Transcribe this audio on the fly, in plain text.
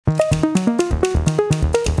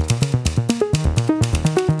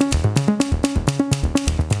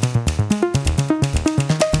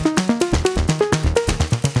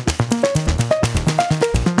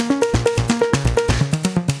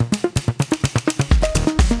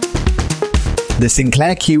The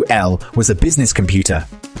Sinclair QL was a business computer.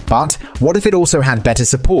 But what if it also had better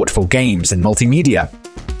support for games and multimedia?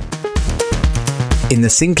 In the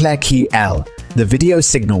Sinclair QL, the video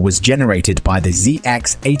signal was generated by the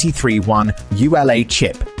ZX831 ULA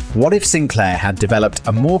chip. What if Sinclair had developed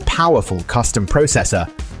a more powerful custom processor,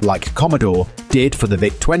 like Commodore did for the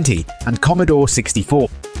VIC-20 and Commodore 64?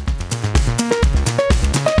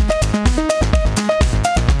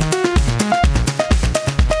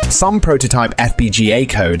 Some prototype FPGA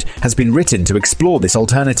code has been written to explore this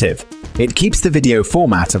alternative. It keeps the video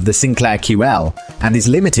format of the Sinclair QL and is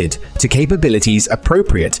limited to capabilities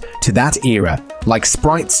appropriate to that era, like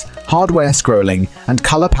sprites, hardware scrolling, and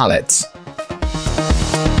color palettes.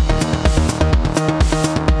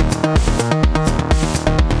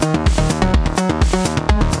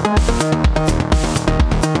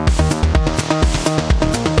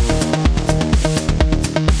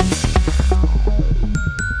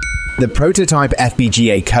 The prototype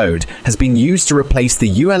FPGA code has been used to replace the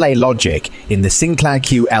ULA logic in the Sinclair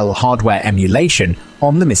QL hardware emulation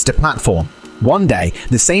on the MiSTer platform. One day,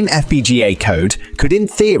 the same FPGA code could in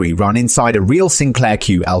theory run inside a real Sinclair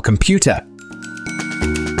QL computer.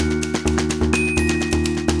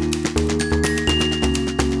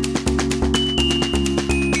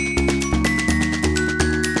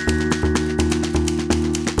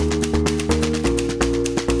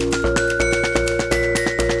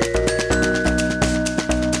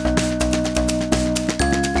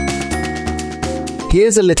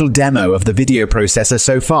 Here's a little demo of the video processor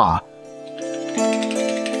so far.